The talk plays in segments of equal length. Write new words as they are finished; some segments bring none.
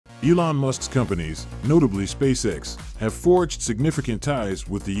Elon Musk's companies, notably SpaceX, have forged significant ties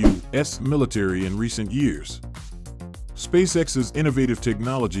with the U.S. military in recent years. SpaceX's innovative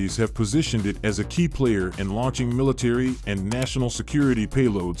technologies have positioned it as a key player in launching military and national security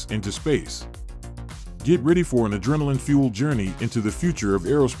payloads into space. Get ready for an adrenaline-fueled journey into the future of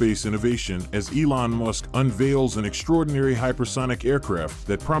aerospace innovation as Elon Musk unveils an extraordinary hypersonic aircraft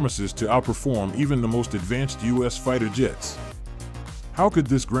that promises to outperform even the most advanced U.S. fighter jets. How could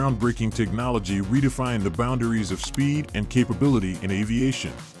this groundbreaking technology redefine the boundaries of speed and capability in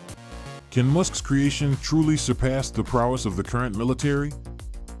aviation? Can Musk's creation truly surpass the prowess of the current military?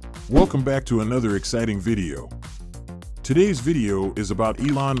 Welcome back to another exciting video. Today's video is about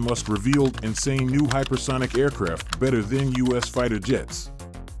Elon Musk revealed insane new hypersonic aircraft better than U.S. fighter jets.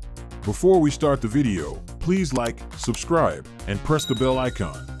 Before we start the video, please like, subscribe, and press the bell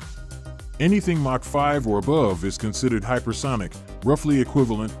icon. Anything Mach 5 or above is considered hypersonic, roughly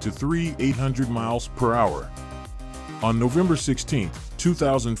equivalent to 800 miles per hour. On November 16,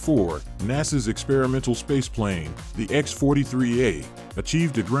 2004, NASA's experimental spaceplane, the X-43A,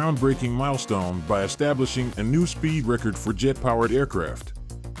 achieved a groundbreaking milestone by establishing a new speed record for jet-powered aircraft.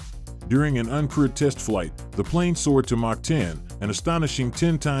 During an uncrewed test flight, the plane soared to Mach 10, an astonishing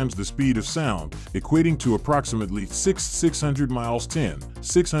 10 times the speed of sound, equating to approximately 600 miles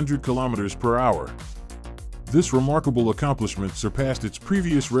 600 kilometers per hour. This remarkable accomplishment surpassed its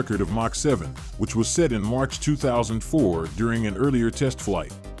previous record of Mach 7, which was set in March 2004 during an earlier test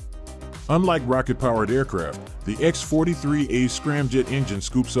flight. Unlike rocket-powered aircraft, the X-43A's scramjet engine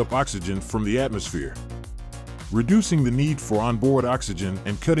scoops up oxygen from the atmosphere, reducing the need for onboard oxygen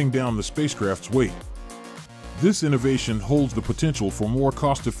and cutting down the spacecraft's weight. This innovation holds the potential for more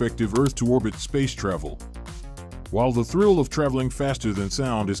cost-effective Earth-to-orbit space travel. While the thrill of traveling faster than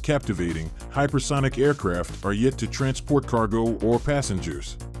sound is captivating, hypersonic aircraft are yet to transport cargo or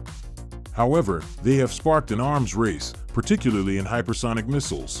passengers. However, they have sparked an arms race, particularly in hypersonic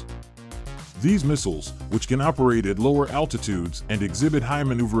missiles. These missiles, which can operate at lower altitudes and exhibit high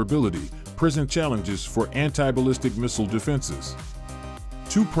maneuverability, present challenges for anti-ballistic missile defenses.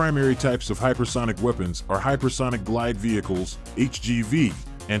 Two primary types of hypersonic weapons are hypersonic glide vehicles, HGV,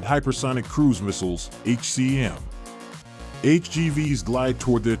 and hypersonic cruise missiles, HCM. HGVs glide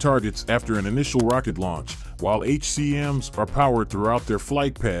toward their targets after an initial rocket launch, while HCMs are powered throughout their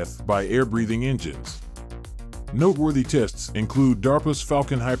flight path by air-breathing engines. Noteworthy tests include DARPA's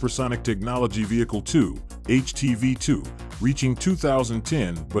Falcon Hypersonic Technology Vehicle 2, HTV-2, reaching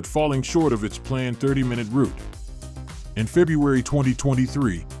 2010 but falling short of its planned 30-minute route. In February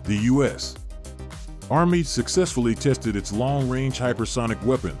 2023, the U.S. Army successfully tested its long-range hypersonic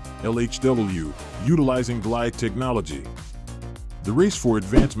weapon, LHW, utilizing glide technology. The race for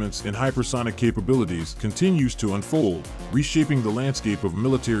advancements in hypersonic capabilities continues to unfold, reshaping the landscape of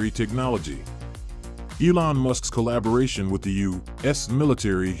military technology. Elon Musk's collaboration with the U.S.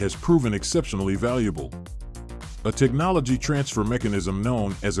 military has proven exceptionally valuable. A technology transfer mechanism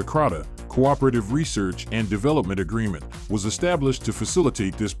known as a CRADA, Cooperative Research and Development Agreement, was established to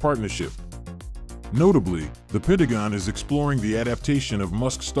facilitate this partnership. Notably, the Pentagon is exploring the adaptation of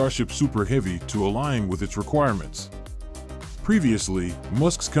Musk's Starship Super Heavy to align with its requirements. Previously,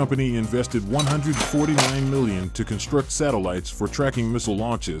 Musk's company invested $149 million to construct satellites for tracking missile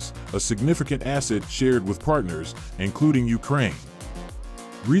launches, a significant asset shared with partners, including Ukraine.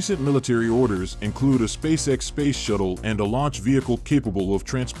 Recent military orders include a SpaceX space shuttle and a launch vehicle capable of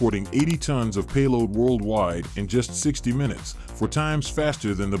transporting 80 tons of payload worldwide in just 60 minutes, 4 times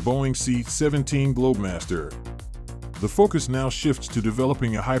faster than the Boeing C-17 Globemaster. The focus now shifts to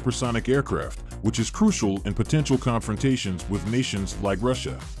developing a hypersonic aircraft, which is crucial in potential confrontations with nations like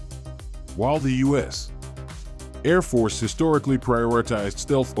Russia. While the U.S. Air Force historically prioritized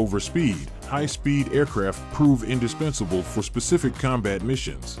stealth over speed, high-speed aircraft prove indispensable for specific combat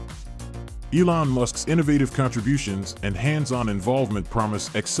missions. Elon Musk's innovative contributions and hands-on involvement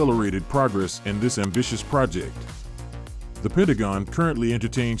promise accelerated progress in this ambitious project. The Pentagon currently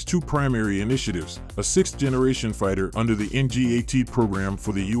entertains two primary initiatives, a sixth-generation fighter under the NGAT program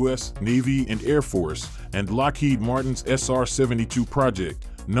for the U.S. Navy and Air Force, and Lockheed Martin's SR-72 project,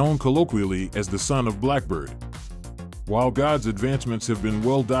 known colloquially as the Son of Blackbird. While God's advancements have been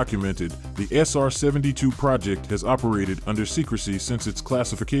well documented, the SR-72 project has operated under secrecy since its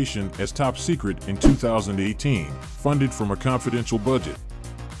classification as top secret in 2018, funded from a confidential budget.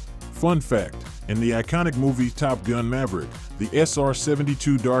 Fun fact: in the iconic movie Top Gun: Maverick, the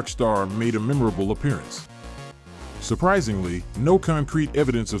SR-72 Dark Star made a memorable appearance. Surprisingly, no concrete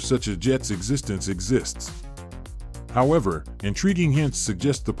evidence of such a jet's existence exists. However, intriguing hints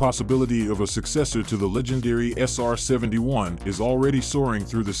suggest the possibility of a successor to the legendary SR-71 is already soaring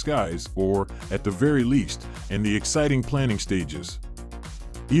through the skies, or, at the very least, in the exciting planning stages.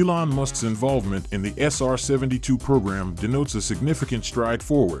 Elon Musk's involvement in the SR-72 program denotes a significant stride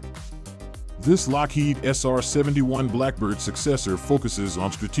forward. This Lockheed SR-71 Blackbird successor focuses on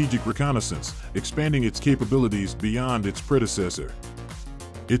strategic reconnaissance, expanding its capabilities beyond its predecessor.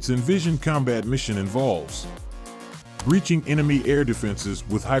 Its envisioned combat mission involves breaching enemy air defenses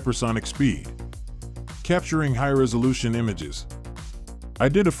with hypersonic speed, capturing high-resolution images,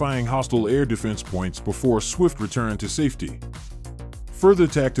 identifying hostile air defense points before swift return to safety. Further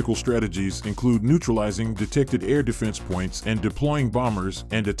tactical strategies include neutralizing detected air defense points and deploying bombers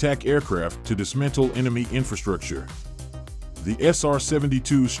and attack aircraft to dismantle enemy infrastructure. The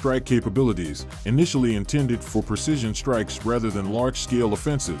SR-72's strike capabilities, initially intended for precision strikes rather than large-scale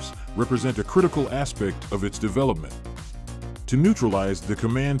offensives, represent a critical aspect of its development. To neutralize the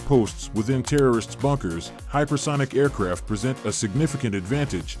command posts within terrorists' bunkers, hypersonic aircraft present a significant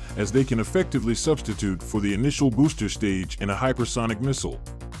advantage as they can effectively substitute for the initial booster stage in a hypersonic missile.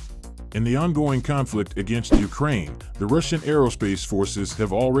 In the ongoing conflict against Ukraine, the Russian aerospace forces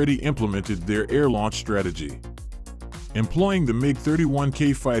have already implemented their air launch strategy. Employing the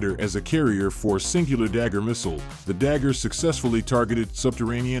MiG-31K fighter as a carrier for a singular Dagger missile, the Daggers successfully targeted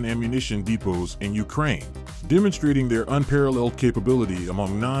subterranean ammunition depots in Ukraine, demonstrating their unparalleled capability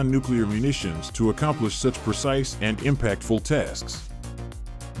among non-nuclear munitions to accomplish such precise and impactful tasks.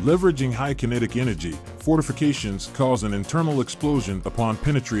 Leveraging high kinetic energy, fortifications cause an internal explosion upon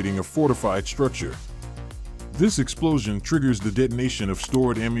penetrating a fortified structure. This explosion triggers the detonation of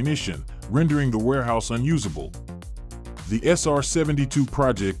stored ammunition, rendering the warehouse unusable. The SR-72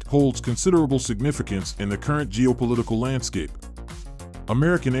 project holds considerable significance in the current geopolitical landscape.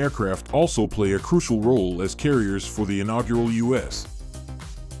 American aircraft also play a crucial role as carriers for the inaugural U.S.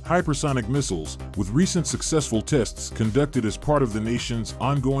 hypersonic missiles, with recent successful tests conducted as part of the nation's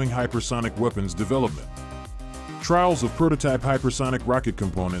ongoing hypersonic weapons development. Trials of prototype hypersonic rocket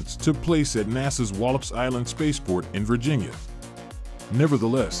components took place at NASA's Wallops Island Spaceport in Virginia.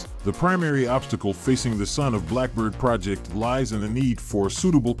 Nevertheless, the primary obstacle facing the Son of Blackbird project lies in the need for a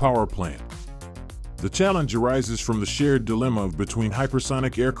suitable power plant. The challenge arises from the shared dilemma between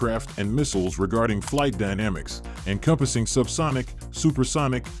hypersonic aircraft and missiles regarding flight dynamics, encompassing subsonic,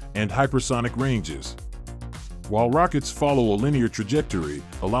 supersonic, and hypersonic ranges. While rockets follow a linear trajectory,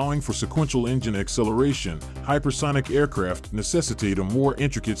 allowing for sequential engine acceleration, hypersonic aircraft necessitate a more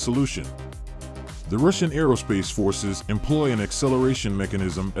intricate solution. The Russian aerospace forces employ an acceleration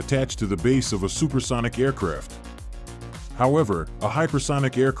mechanism attached to the base of a supersonic aircraft. However, a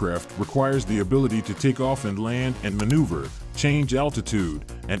hypersonic aircraft requires the ability to take off and land and maneuver, change altitude,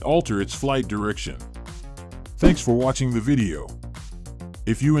 and alter its flight direction. Thanks for watching the video.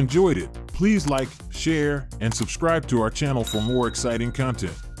 If you enjoyed it, please like, share, and subscribe to our channel for more exciting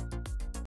content.